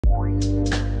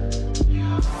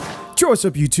What's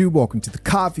up, YouTube? Welcome to the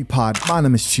Coffee Pod. My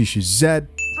name is Chisha Zed.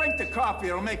 Drink the coffee,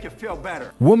 it'll make you feel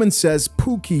better. Woman says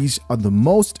Pookies are the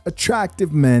most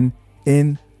attractive men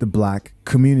in the black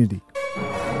community.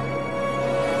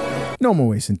 No more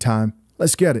wasting time.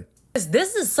 Let's get it.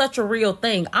 This is such a real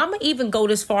thing. I'm going to even go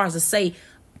this far as to say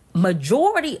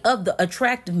majority of the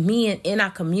attractive men in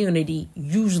our community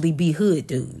usually be hood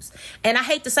dudes. And I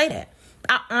hate to say that.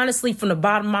 I honestly, from the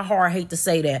bottom of my heart, hate to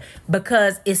say that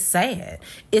because it's sad.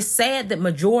 It's sad that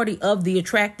majority of the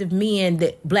attractive men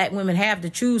that black women have to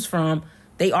choose from,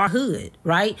 they are hood,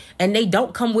 right? And they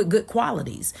don't come with good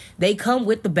qualities. They come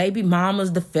with the baby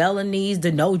mamas, the felonies,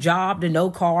 the no job, the no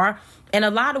car. And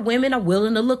a lot of women are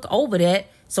willing to look over that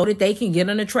so that they can get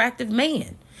an attractive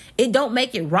man. It don't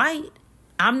make it right.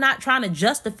 I'm not trying to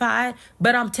justify it,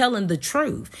 but I'm telling the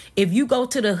truth. If you go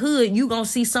to the hood, you're going to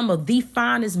see some of the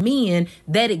finest men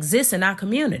that exist in our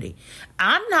community.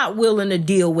 I'm not willing to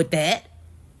deal with that.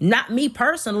 Not me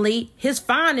personally. His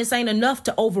fineness ain't enough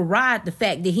to override the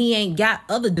fact that he ain't got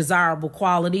other desirable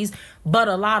qualities, but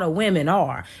a lot of women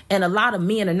are. And a lot of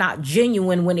men are not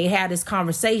genuine when they have this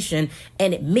conversation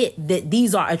and admit that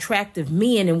these are attractive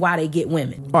men and why they get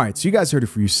women. All right, so you guys heard it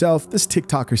for yourself. This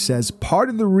TikToker says part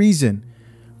of the reason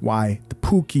why the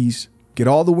Pookies get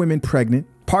all the women pregnant,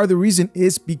 part of the reason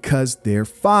is because they're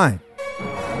fine.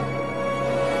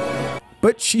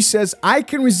 But she says, I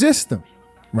can resist them,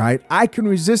 right? I can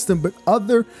resist them, but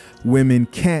other women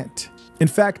can't. In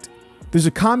fact, there's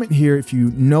a comment here, if you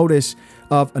notice,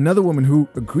 of another woman who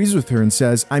agrees with her and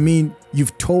says, I mean,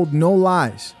 you've told no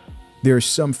lies. There are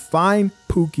some fine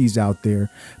Pookies out there,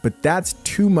 but that's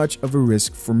too much of a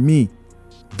risk for me.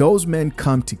 Those men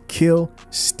come to kill,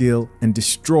 steal, and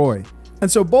destroy. And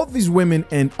so both these women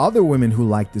and other women who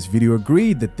like this video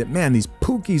agreed that man, these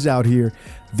Pookies out here,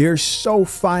 they're so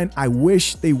fine. I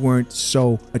wish they weren't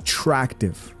so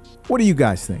attractive. What do you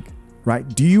guys think, right?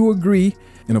 Do you agree?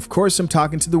 And of course, I'm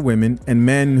talking to the women and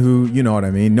men who, you know what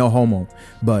I mean, no homo,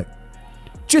 but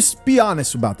just be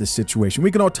honest about this situation.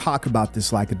 We can all talk about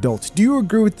this like adults. Do you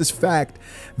agree with this fact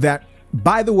that,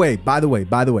 by the way,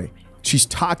 she's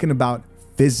talking about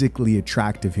physically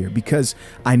attractive here? Because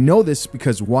I know this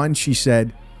because one, she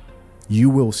said, you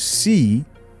will see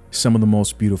some of the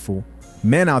most beautiful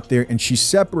men out there, and she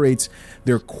separates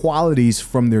their qualities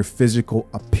from their physical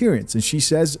appearance. And she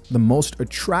says the most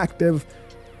attractive,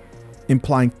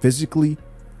 implying physically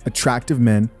attractive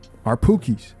men, are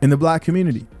Pookies in the black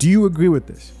community. Do you agree with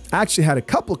this? I actually had a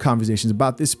couple of conversations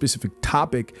about this specific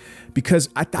topic because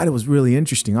I thought it was really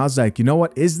interesting. I was like, you know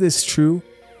what? Is this true?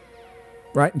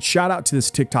 Right? And shout out to this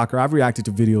TikToker. I've reacted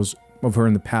to videos of her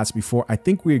in the past before. I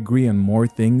think we agree on more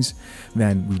things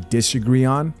than we disagree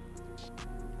on.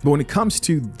 But when it comes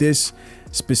to this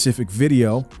specific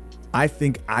video, I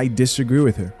think I disagree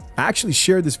with her. I actually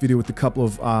shared this video with a couple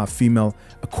of female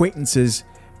acquaintances,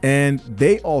 and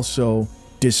they also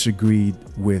disagreed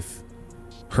with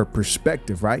her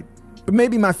perspective, right? But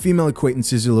maybe my female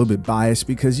acquaintances are a little bit biased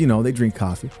because, you know, they drink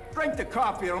coffee. Drink the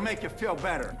coffee, it'll make you feel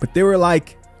better. But they were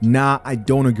like, nah, I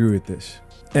don't agree with this.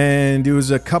 And it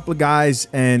was a couple of guys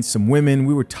and some women.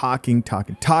 We were talking.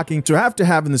 So after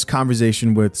having this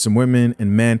conversation with some women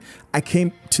and men, I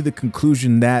came to the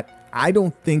conclusion that I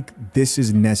don't think this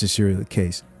is necessarily the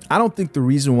case. I don't think the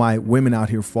reason why women out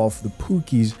here fall for the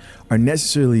Pookies are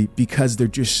necessarily because they're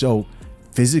just so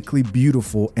physically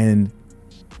beautiful and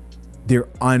they're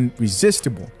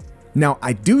unresistible. Now,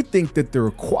 I do think that there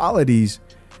are qualities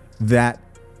that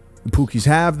the Pookies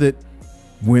have that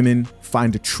women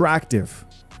find attractive,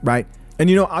 right? And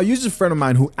you know, I'll use a friend of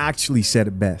mine who actually said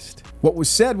it best. What was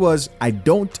said was, I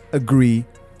don't agree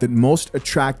that most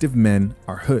attractive men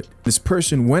are hood. This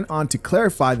person went on to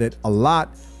clarify that a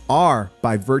lot are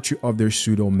by virtue of their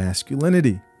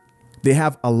pseudo-masculinity. They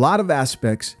have a lot of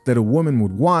aspects that a woman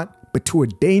would want, but to a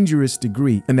dangerous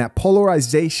degree. And that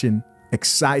polarization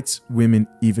excites women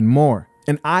even more.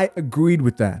 And I agreed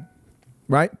with that,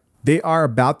 right? They are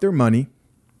about their money,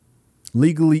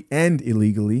 legally and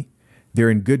illegally. They're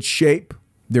in good shape.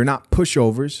 They're not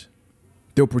pushovers.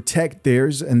 They'll protect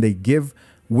theirs, and they give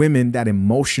women that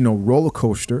emotional roller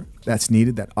coaster that's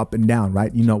needed, that up and down,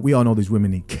 right? You know, we all know these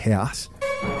women in chaos.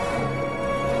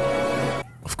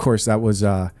 Of course, that was,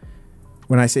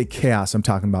 when I say chaos, I'm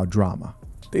talking about drama.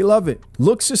 They love it.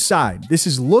 Looks aside, this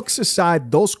is looks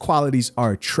aside, those qualities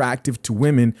are attractive to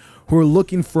women who are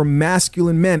looking for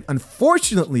masculine men.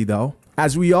 Unfortunately, though,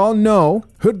 as we all know,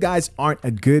 hood guys aren't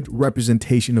a good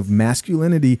representation of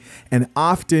masculinity and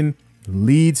often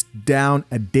leads down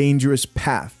a dangerous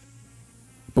path.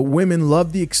 But women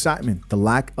love the excitement, the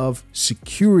lack of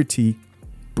security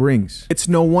brings. It's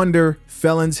no wonder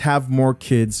felons have more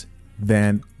kids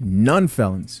than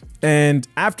non-felons. And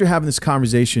after having this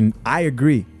conversation, I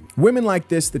agree. Women like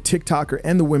this, the TikToker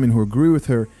and the women who agree with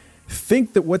her,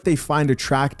 think that what they find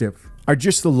attractive are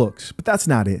just the looks, but that's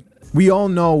not it. We all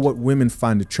know what women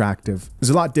find attractive is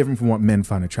a lot different from what men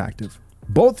find attractive.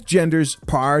 Both genders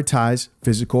prioritize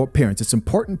physical appearance. It's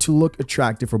important to look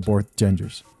attractive for both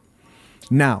genders.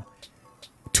 Now,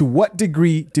 to what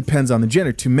degree depends on the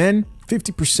gender. To men,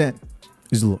 50%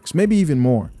 is looks, maybe even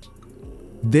more.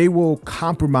 They will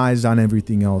compromise on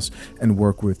everything else and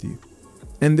work with you.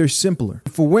 And they're simpler.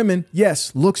 For women,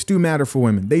 yes, looks do matter for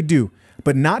women. They do,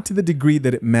 but not to the degree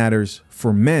that it matters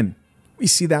for men. We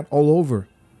see that all over.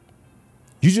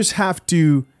 You just have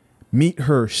to meet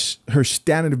her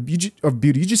standard of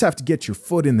beauty. You just have to get your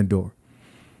foot in the door,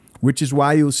 which is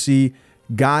why you'll see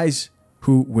guys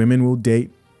who women will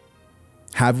date,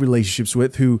 have relationships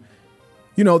with, who,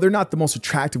 you know, they're not the most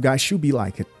attractive guy. She'll be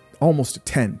like almost a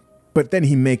 10. But then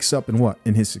he makes up in what?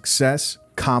 In his success,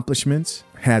 accomplishments,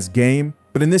 has game.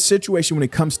 But in this situation, when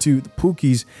it comes to the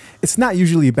Pookies, it's not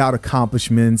usually about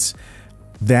accomplishments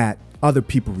that other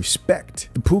people respect.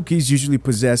 The Pookies usually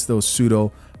possess those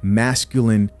pseudo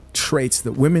masculine traits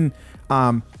that women,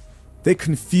 they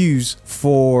confuse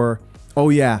for, oh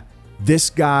yeah, this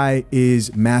guy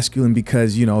is masculine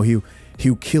because, you know,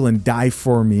 he'll kill and die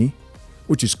for me,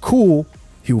 which is cool.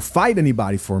 He'll fight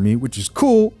anybody for me, which is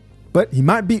cool, but he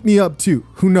might beat me up too.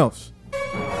 Who knows?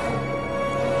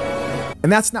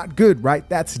 And that's not good, right?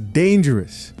 That's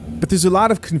dangerous. But there's a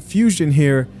lot of confusion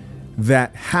here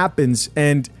that happens.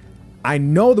 And I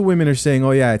know the women are saying, oh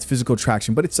yeah, it's physical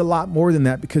attraction, but it's a lot more than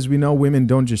that, because we know women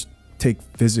don't just take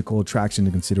physical attraction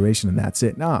into consideration and that's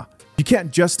it. Nah, you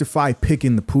can't justify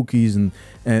picking the Pookies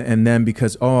and them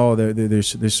because, oh, they're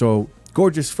so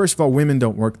gorgeous. First of all, women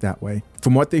don't work that way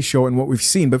from what they show and what we've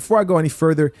seen. But before I go any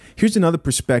further, here's another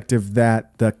perspective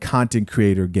that the content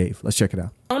creator gave. Let's check it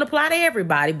out. Don't apply to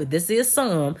everybody, but this is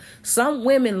some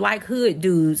women like hood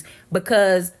dudes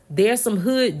because there's some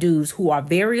hood dudes who are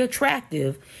very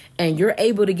attractive and you're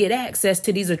able to get access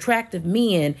to these attractive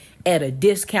men at a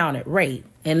discounted rate.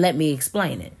 And let me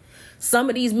explain it. Some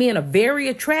of these men are very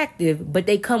attractive, but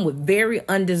they come with very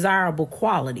undesirable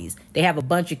qualities. They have a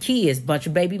bunch of kids, bunch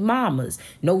of baby mamas,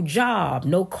 no job,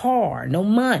 no car, no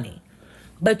money.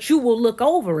 But you will look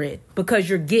over it because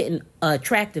you're getting an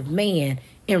attractive man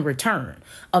in return.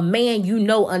 A man you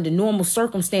know under normal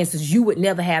circumstances you would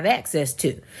never have access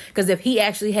to. Because if he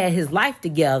actually had his life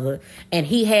together and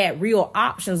he had real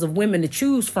options of women to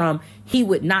choose from, he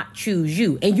would not choose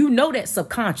you. And you know that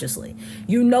subconsciously.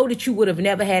 You know that you would have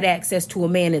never had access to a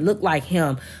man that looked like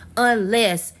him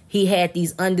unless he had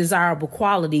these undesirable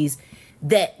qualities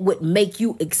that would make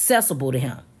you accessible to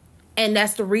him. And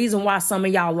that's the reason why some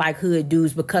of y'all like hood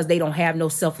dudes, because they don't have no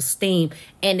self-esteem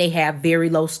and they have very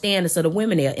low standards of the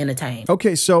women they're entertaining.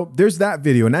 Okay, so there's that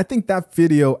video. And I think that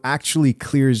video actually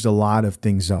clears a lot of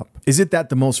things up. Is it that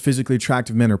the most physically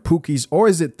attractive men are Pookies, or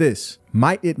is it this?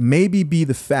 Might it maybe be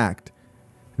the fact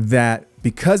that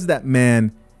because that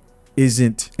man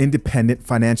isn't independent,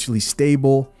 financially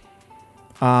stable,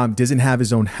 doesn't have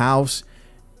his own house,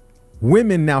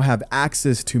 women now have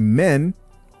access to men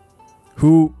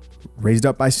who raised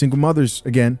up by single mothers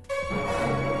again,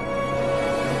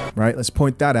 right? Let's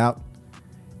point that out.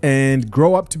 And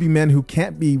grow up to be men who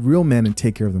can't be real men and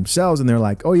take care of themselves. And they're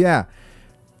like, oh yeah,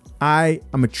 I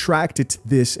am attracted to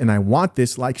this and I want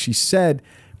this, like she said,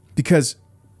 because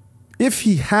if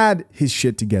he had his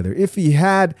shit together, if he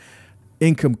had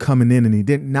income coming in and he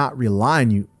did not rely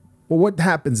on you, well, what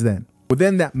happens then? Well,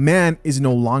 then that man is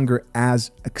no longer as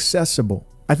accessible.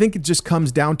 I think it just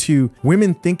comes down to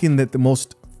women thinking that the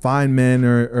most fine men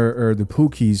are the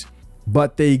Pookies,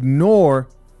 but they ignore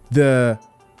the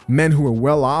men who are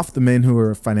well off, the men who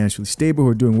are financially stable, who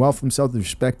are doing well for themselves, the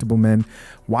respectable men.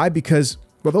 Why? Because,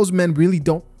 well, those men really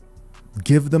don't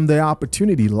give them the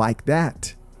opportunity like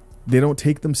that. They don't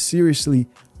take them seriously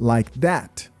like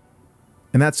that.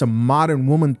 And that's a modern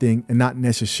woman thing and not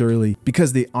necessarily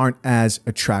because they aren't as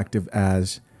attractive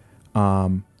as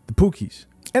the Pookies.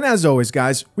 And as always,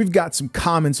 guys, we've got some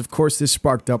comments. Of course, this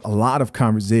sparked up a lot of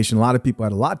conversation. A lot of people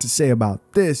had a lot to say about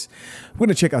this. We're going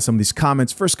to check out some of these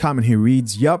comments. First comment here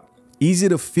reads, yup, easy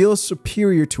to feel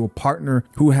superior to a partner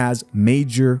who has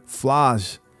major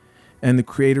flaws. And the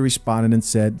creator responded and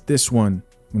said, this one,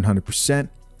 100%,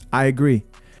 I agree.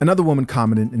 Another woman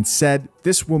commented and said,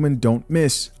 this woman don't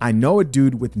miss. I know a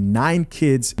dude with 9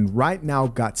 kids and right now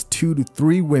got 2 to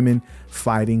 3 women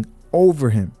fighting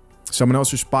over him. Someone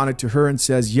else responded to her and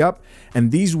says, yup,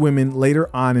 and these women later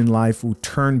on in life will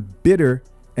turn bitter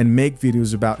and make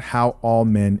videos about how all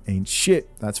men ain't shit.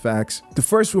 That's facts. The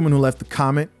first woman who left the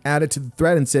comment added to the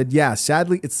thread and said, yeah,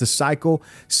 sadly, it's the cycle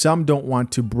some don't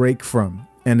want to break from.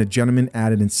 And the gentleman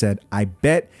added and said, I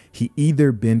bet he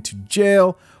either been to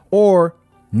jail or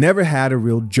never had a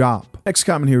real job. Next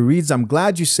comment here reads, I'm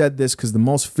glad you said this because the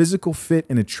most physical fit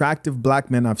and attractive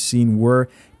black men I've seen were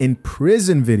in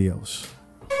prison videos.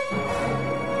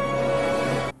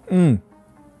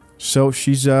 So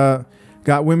she's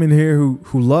got women here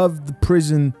who love the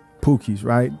prison pookies,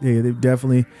 right? They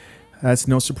definitely, that's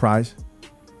no surprise.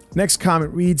 Next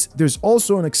comment reads, there's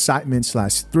also an excitement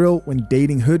 / thrill when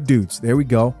dating hood dudes. There we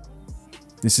go.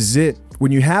 This is it.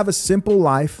 When you have a simple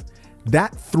life,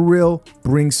 that thrill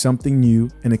brings something new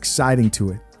and exciting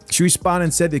to it. She responded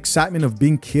and said the excitement of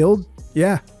being killed.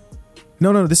 Yeah.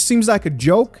 No, this seems like a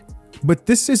joke, but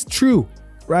this is true,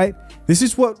 right? This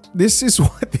is what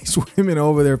these women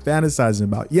over there fantasizing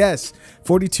about. Yes.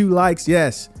 42 likes.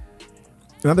 Yes.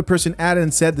 Another person added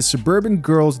and said the suburban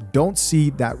girls don't see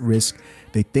that risk.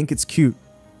 They think it's cute.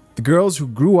 The girls who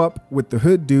grew up with the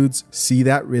hood dudes see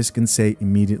that risk and say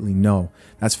immediately no.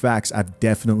 That's facts. I've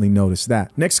definitely noticed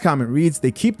that. Next comment reads,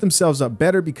 they keep themselves up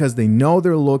better because they know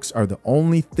their looks are the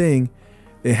only thing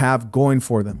they have going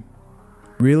for them.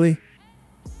 Really?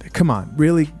 Come on.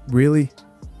 Really?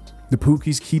 The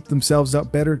pookies keep themselves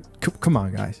up better? Come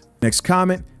on, guys. Next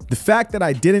comment, the fact that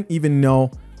I didn't even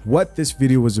know what this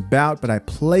video was about, but I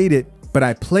played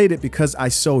it because I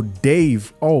saw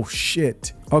Dave. Oh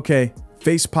shit. Okay.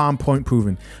 Facepalm point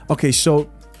proven. Okay, so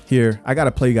here, I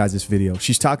gotta play you guys this video.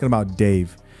 She's talking about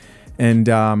Dave. And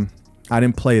I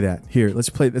didn't play that. Here, let's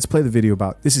play the video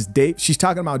about this is Dave. She's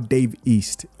talking about Dave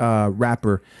East,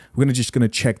 rapper. We're just gonna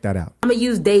check that out. I'm gonna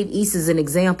use Dave East as an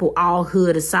example. All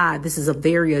hood aside, this is a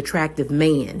very attractive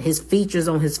man. His features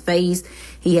on his face,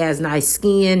 he has nice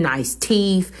skin, nice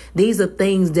teeth. These are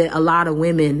things that a lot of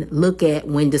women look at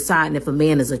when deciding if a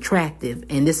man is attractive,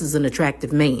 and this is an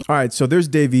attractive man. All right, so there's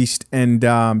Dave East,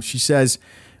 and she says,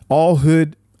 all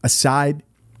hood aside,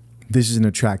 this is an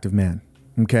attractive man.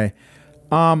 Okay.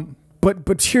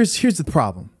 But here's the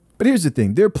problem. But here's the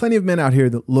thing. There are plenty of men out here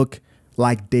that look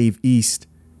like Dave East.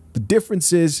 The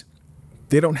difference is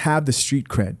they don't have the street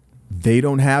cred. They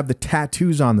don't have the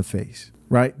tattoos on the face,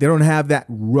 right? They don't have that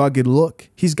rugged look.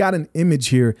 He's got an image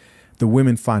here the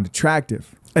women find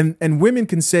attractive. And women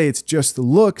can say it's just the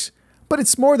looks, but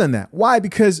it's more than that. Why?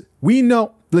 Because we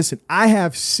know, listen, I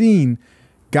have seen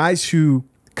guys who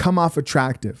come off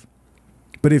attractive.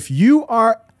 But if you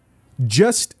are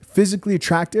just physically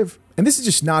attractive, and this is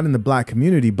just not in the black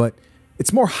community, but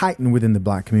it's more heightened within the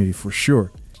black community for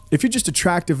sure. If you're just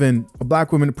attractive and a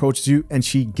black woman approaches you and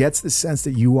she gets the sense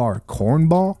that you are a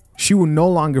cornball, she will no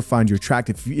longer find you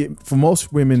attractive. For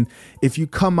most women, if you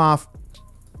come off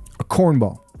a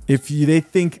cornball, if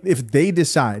they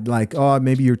decide like, oh,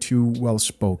 maybe you're too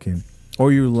well-spoken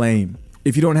or you're lame,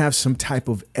 if you don't have some type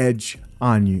of edge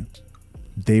on you,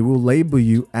 they will label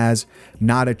you as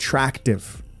not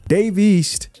attractive. Dave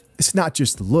East, it's not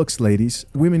just the looks, ladies.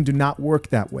 Women do not work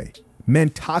that way. Men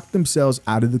talk themselves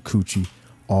out of the coochie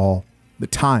all the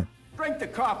time. Drink the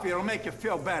coffee, it'll make you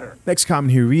feel better. Next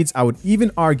comment here reads, I would even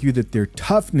argue that their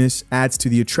toughness adds to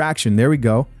the attraction. There we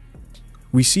go.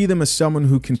 We see them as someone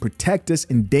who can protect us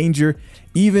in danger,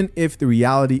 even if the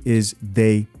reality is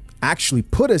they actually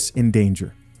put us in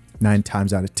danger 9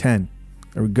 times out of 10.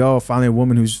 There we go. Finally, a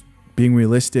woman who's being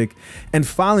realistic. And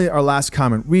finally, our last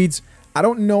comment reads, I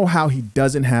don't know how he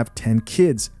doesn't have 10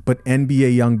 kids, but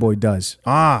NBA YoungBoy does.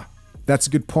 Ah, that's a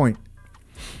good point.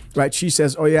 Right? She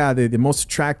says, oh yeah, the most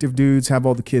attractive dudes have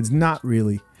all the kids. Not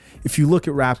really. If you look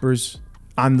at rappers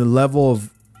on the level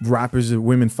of rappers that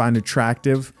women find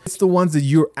attractive, it's the ones that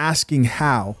you're asking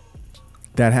how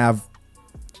that have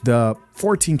the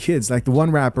 14 kids. Like the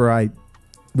one rapper I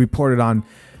reported on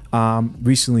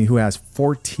recently who has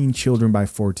 14 children by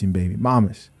 14 baby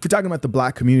mamas. If we're talking about the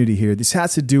black community here, this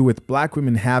has to do with black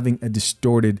women having a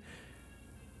distorted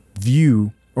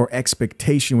view or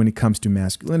expectation when it comes to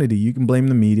masculinity. You can blame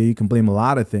the media, you can blame a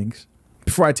lot of things.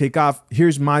 Before I take off,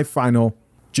 here's my final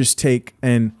take,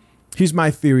 and here's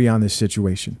my theory on this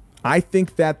situation. I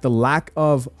think that the lack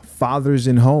of fathers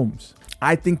in homes,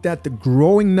 I think that the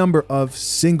growing number of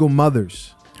single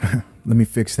mothers, let me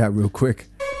fix that real quick,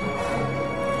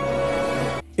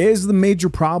 is the major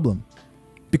problem.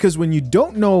 Because when you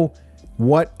don't know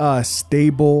what a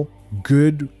stable,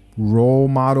 good role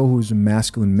model who's a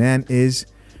masculine man is,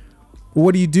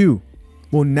 what do?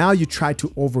 Well, now you try to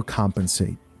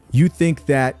overcompensate. You think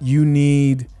that you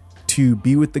need to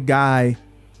be with the guy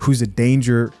who's a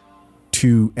danger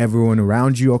to everyone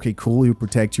around you. Okay, cool, he'll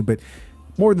protect you. But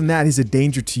more than that, he's a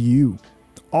danger to you.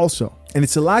 also. And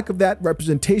it's a lack of that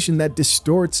representation that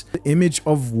distorts the image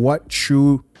of what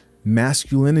true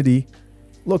masculinity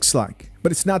looks like.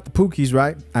 But it's not the Pookies,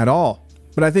 right? At all.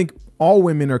 But I think all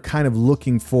women are kind of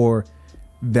looking for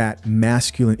that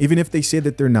masculine, even if they say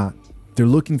that they're not. They're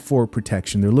looking for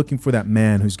protection. They're looking for that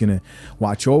man who's going to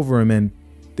watch over them, and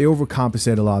they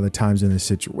overcompensate a lot of the times in this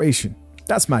situation.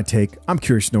 That's my take. I'm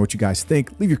curious to know what you guys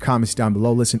think. Leave your comments down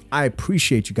below. Listen, I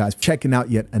appreciate you guys checking out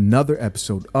yet another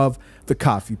episode of The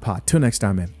Coffee Pot. Till next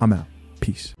time, man, I'm out.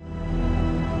 Peace.